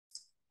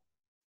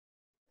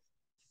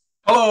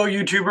Hello,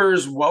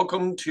 YouTubers.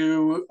 Welcome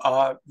to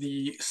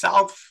the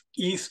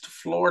Southeast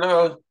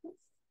Florida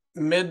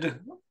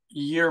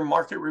mid-year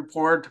market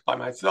report by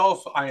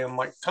myself. I am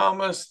Mike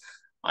Thomas.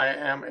 I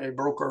am a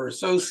broker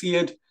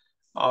associate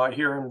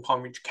here in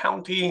Palm Beach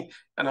County,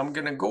 and I'm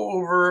going to go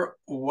over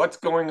what's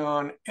going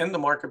on in the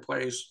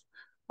marketplace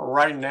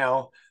right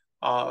now.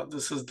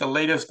 This is the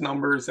latest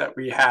numbers that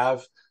we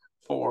have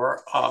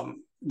for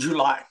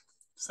July.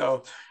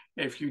 So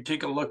if you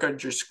take a look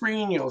at your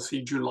screen, you'll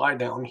see July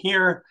down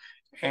here.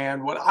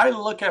 And what I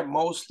look at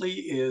mostly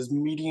is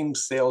median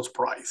sales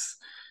price.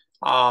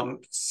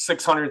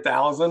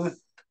 600,000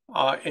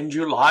 in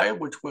July,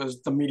 which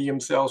was the medium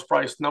sales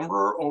price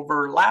number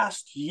over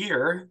last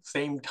year,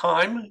 same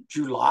time,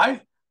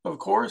 July, of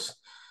course,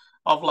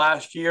 of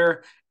last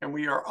year. And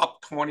we are up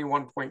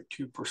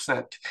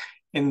 21.2%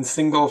 in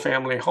single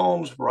family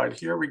homes. Right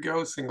here we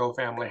go, single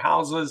family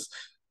houses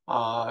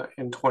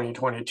in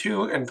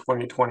 2022 and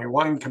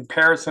 2021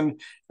 comparison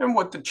and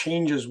what the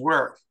changes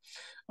were.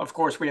 Of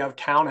course, we have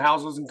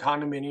townhouses and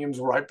condominiums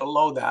right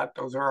below that.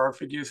 Those are our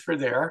figures for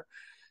there.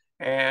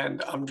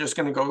 And I'm just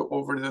going to go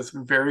over this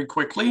very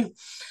quickly.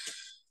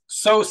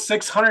 So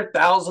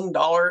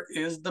 $600,000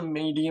 is the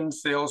median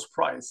sales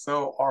price.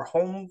 So our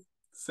home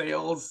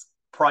sales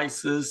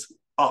prices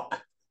up?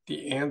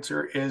 The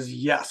answer is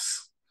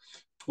yes,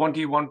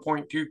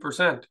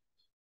 21.2%.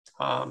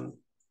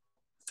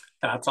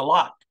 That's a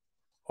lot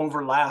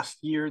over last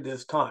year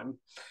this time.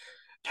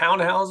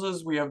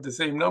 Townhouses, we have the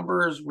same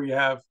numbers. We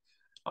have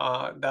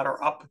that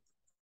are up.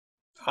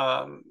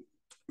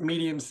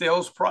 Median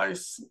sales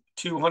price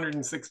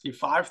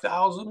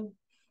 265,000,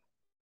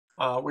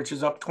 which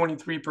is up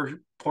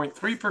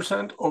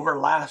 23.3% over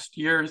last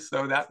year.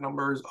 So that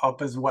number is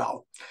up as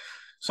well.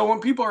 So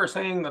when people are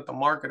saying that the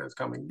market is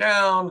coming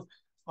down,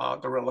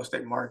 the real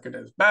estate market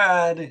is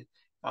bad,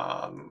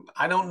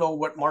 I don't know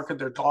what market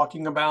they're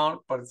talking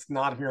about, but it's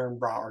not here in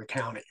Broward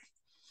County.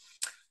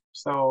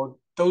 So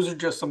those are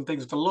just some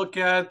things to look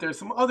at. There's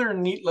some other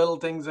neat little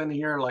things in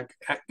here, like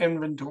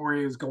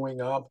inventory is going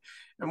up.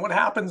 And what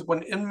happens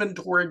when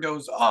inventory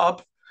goes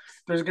up,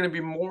 there's going to be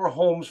more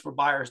homes for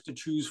buyers to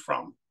choose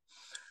from.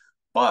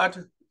 But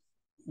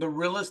the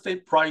real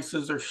estate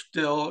prices are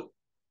still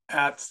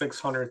at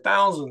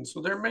 600,000.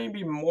 So there may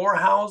be more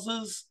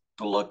houses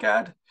to look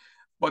at,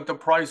 but the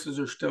prices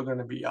are still going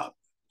to be up.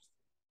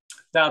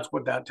 That's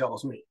what that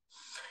tells me.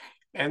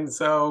 And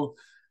so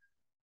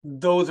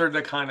those are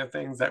the kind of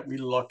things that we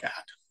look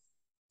at.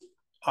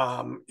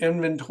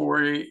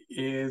 Inventory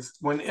is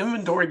when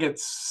inventory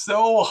gets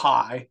so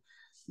high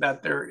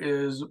that there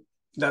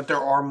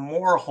are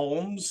more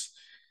homes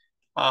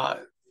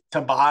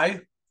to buy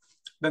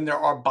than there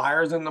are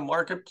buyers in the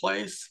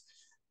marketplace,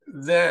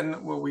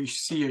 then will we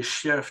see a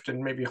shift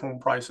and maybe home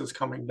prices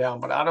coming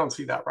down. But I don't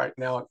see that right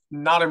now,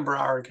 not in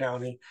Broward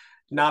County,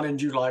 not in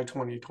July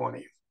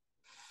 2020.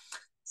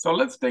 So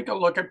let's take a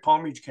look at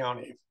Palm Beach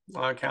County,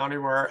 county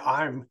where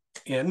I'm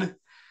in.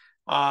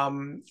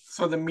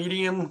 So the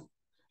median,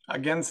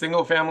 again,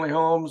 single family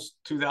homes,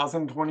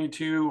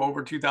 2022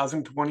 over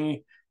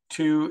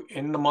 2022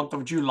 in the month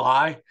of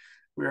July.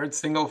 We're at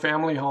single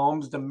family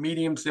homes. The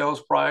median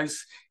sales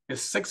price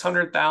is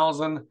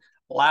 600,000.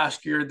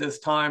 Last year, this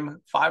time,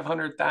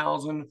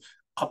 500,000,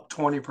 up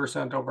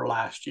 20% over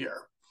last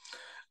year.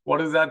 What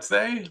does that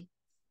say?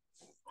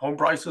 Home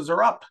prices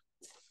are up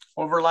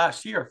over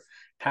last year.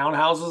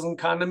 Townhouses and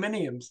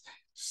condominiums,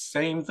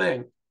 same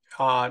thing.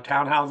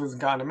 Townhouses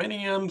and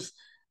condominiums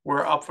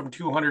were up from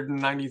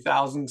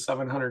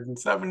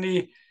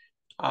 290,770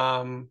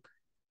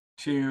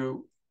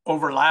 to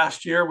over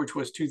last year, which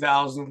was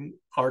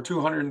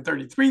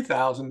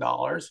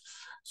 $233,000.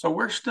 So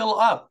we're still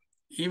up,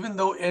 even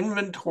though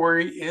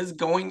inventory is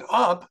going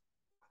up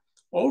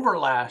over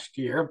last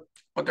year,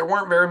 but there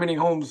weren't very many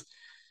homes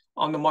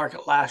on the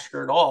market last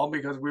year at all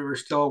because we were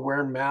still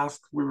wearing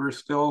masks. We were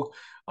still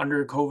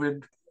under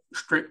COVID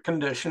strict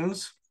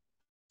conditions.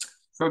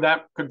 So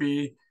that could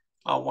be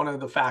one of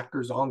the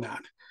factors on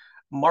that.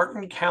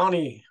 Martin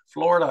County,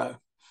 Florida,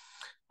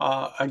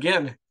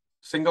 again,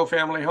 single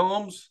family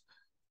homes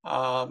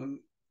in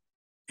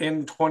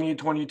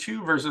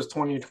 2022 versus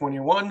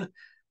 2021,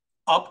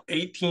 up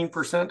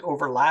 18%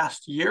 over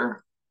last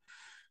year.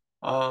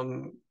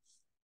 And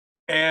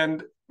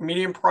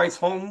median price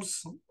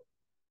homes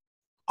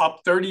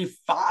up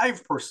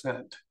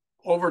 35%,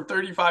 over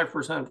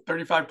 35%,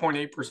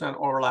 35.8%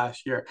 over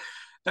last year.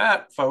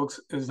 That, folks,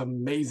 is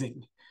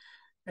amazing.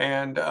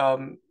 And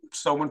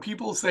so when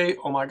people say,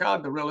 oh my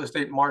God, the real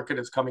estate market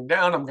is coming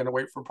down, I'm going to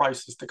wait for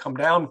prices to come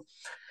down.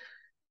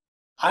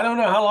 I don't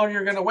know how long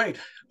you're going to wait.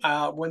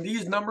 When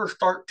these numbers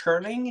start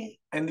turning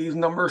and these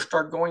numbers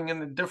start going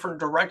in a different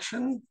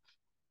direction,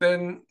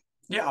 then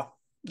yeah,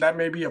 that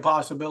may be a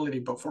possibility.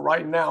 But for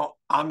right now,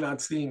 I'm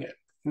not seeing it.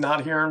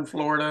 Not here in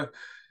Florida,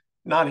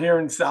 not here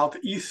in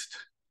Southeast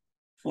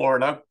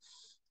Florida,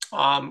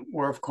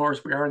 where of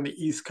course we are in the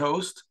East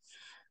Coast.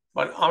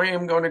 But I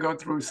am going to go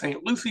through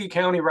St. Lucie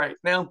County right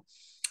now.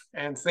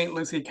 And St.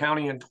 Lucie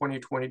County in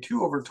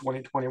 2022 over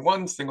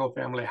 2021, single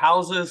family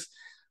houses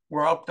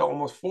we're up to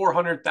almost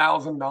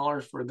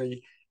 $400,000 for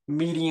the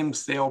medium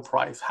sale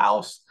price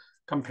house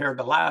compared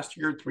to last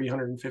year,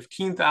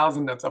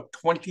 $315,000. That's up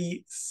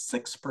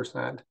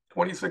 26%.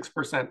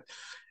 26%.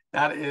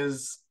 That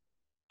is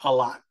a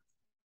lot.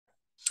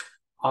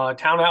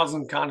 Townhouses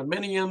and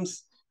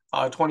condominiums,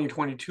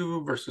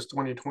 2022 versus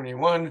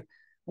 2021,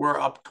 we're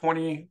up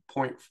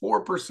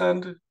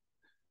 20.4%,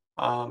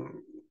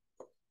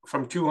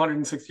 from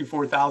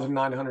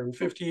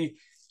 264,950.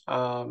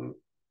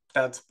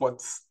 That's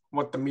what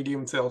the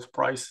median sales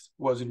price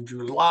was in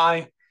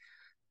July,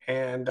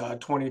 and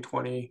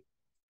 2020,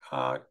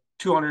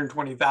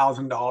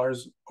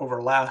 $220,000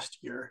 over last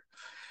year.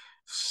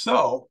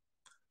 So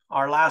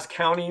our last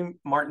county,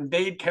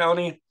 Miami-Dade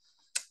County,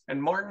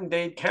 and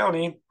Miami-Dade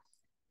County,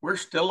 we're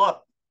still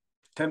up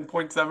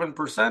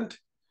 10.7%.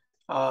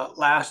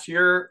 Last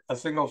year, a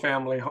single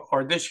family,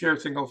 or this year, a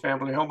single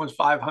family home was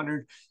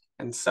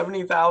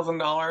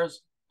 $570,000.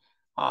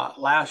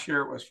 Last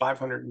year, it was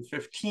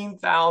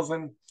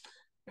 $515,000,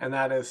 and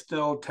that is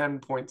still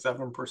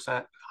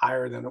 10.7%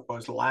 higher than it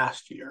was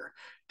last year.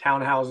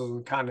 Townhouses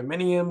and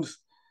condominiums,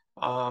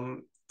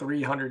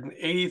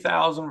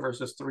 $380,000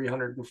 versus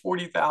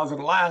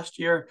 $340,000 last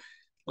year,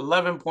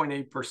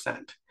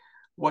 11.8%.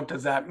 What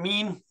does that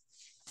mean?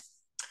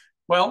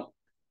 Well,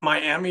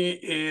 Miami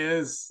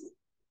is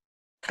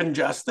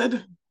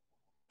congested.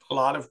 A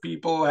lot of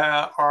people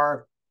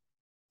are,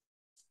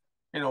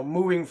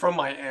 moving from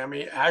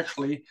Miami,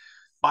 actually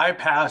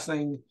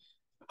bypassing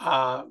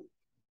Palm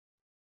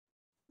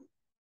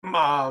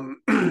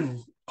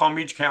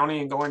Beach County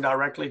and going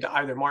directly to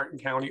either Martin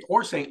County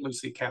or St.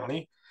 Lucie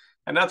County.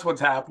 And that's what's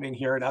happening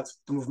here. That's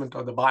the movement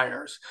of the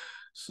buyers.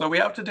 So we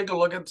have to take a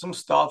look at some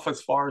stuff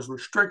as far as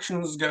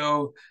restrictions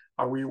go.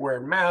 Are we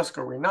wearing masks?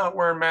 Are we not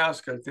wearing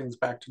masks? Are things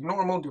back to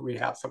normal? Do we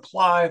have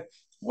supply?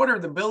 What are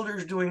the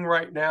builders doing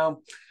right now?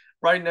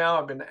 Right now,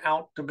 I've been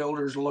out to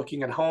builders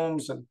looking at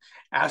homes and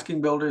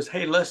asking builders,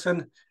 hey,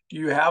 listen, do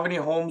you have any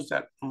homes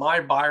that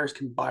my buyers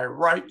can buy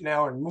right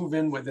now and move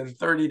in within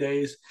 30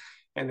 days?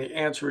 And the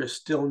answer is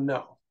still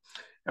no.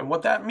 And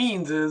what that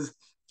means is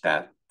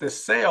that the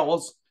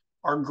sales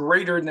are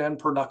greater than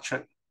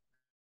production.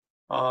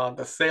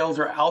 The sales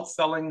are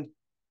outselling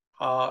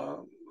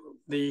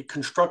the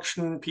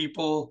construction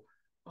people.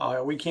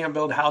 We can't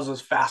build houses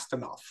fast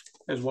enough,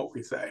 is what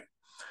we say.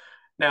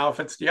 Now, if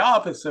it's the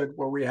opposite,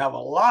 where we have a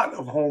lot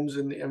of homes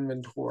in the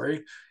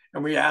inventory,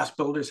 and we ask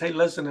builders, hey,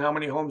 listen, how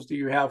many homes do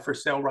you have for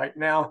sale right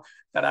now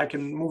that I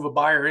can move a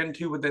buyer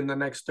into within the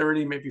next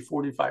 30, maybe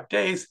 45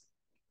 days?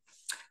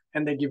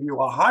 And they give you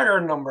a higher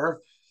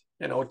number,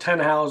 10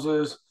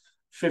 houses,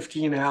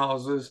 15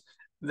 houses,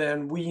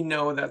 then we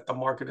know that the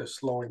market is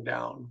slowing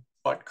down.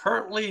 But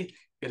currently,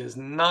 it is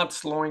not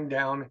slowing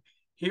down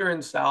here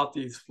in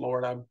Southeast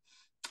Florida,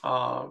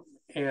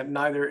 and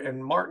neither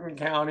in Martin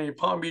County,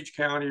 Palm Beach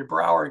County,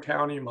 Broward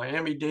County,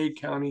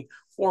 Miami-Dade County,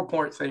 or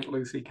Port St.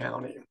 Lucie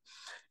County.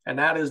 And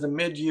that is the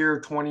mid-year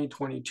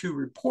 2022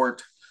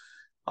 report,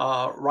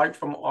 right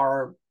from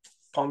our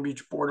Palm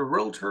Beach Board of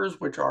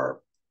Realtors, which our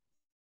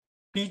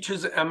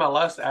Beaches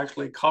MLS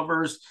actually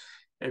covers.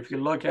 If you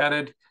look at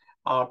it,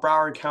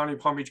 Broward County,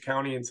 Palm Beach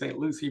County, and St.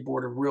 Lucie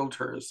Board of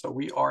Realtors. So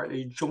we are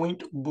a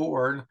joint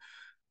board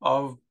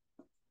of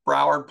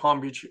Broward, Palm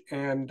Beach,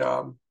 and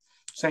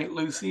St.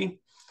 Lucie.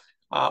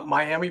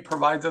 Miami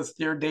provides us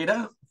their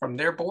data from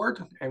their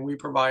board, and we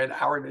provide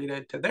our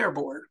data to their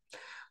board.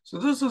 So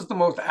this is the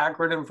most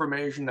accurate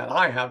information that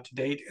I have to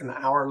date in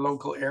our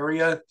local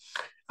area.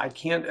 I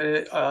can't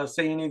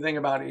say anything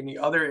about any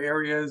other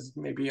areas,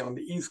 maybe on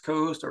the East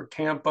Coast or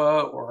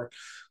Tampa or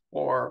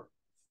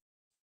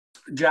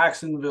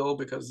Jacksonville,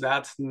 because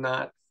that's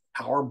not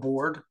our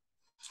board.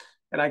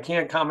 And I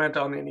can't comment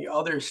on any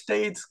other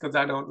states because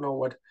I don't know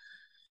what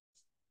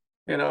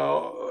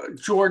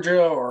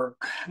Georgia or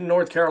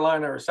North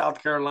Carolina or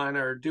South Carolina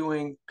are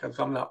doing, because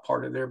I'm not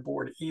part of their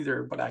board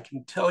either. But I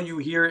can tell you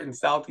here in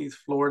Southeast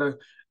Florida,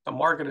 the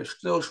market is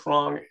still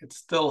strong. It's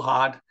still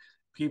hot.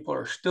 People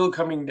are still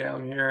coming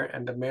down here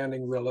and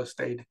demanding real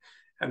estate.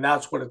 And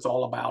that's what it's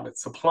all about.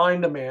 It's supply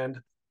and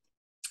demand.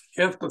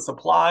 If the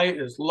supply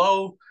is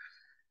low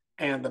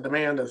and the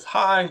demand is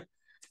high,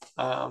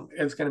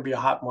 it's going to be a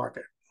hot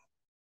market.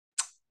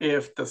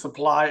 If the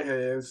supply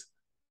is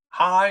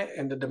high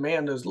and the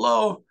demand is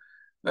low,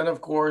 then of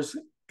course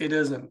it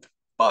isn't.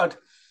 But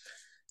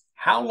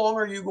how long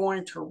are you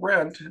going to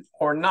rent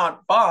or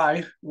not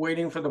buy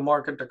waiting for the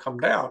market to come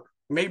down?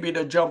 Maybe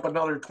to jump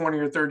another 20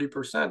 or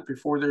 30%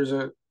 before there's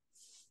a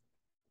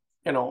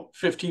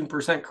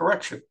 15%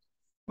 correction.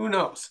 Who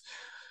knows?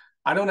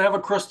 I don't have a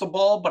crystal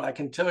ball, but I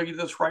can tell you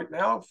this right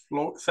now.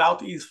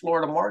 Southeast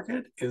Florida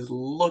market is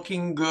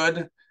looking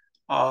good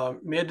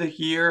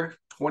mid-year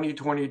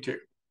 2022.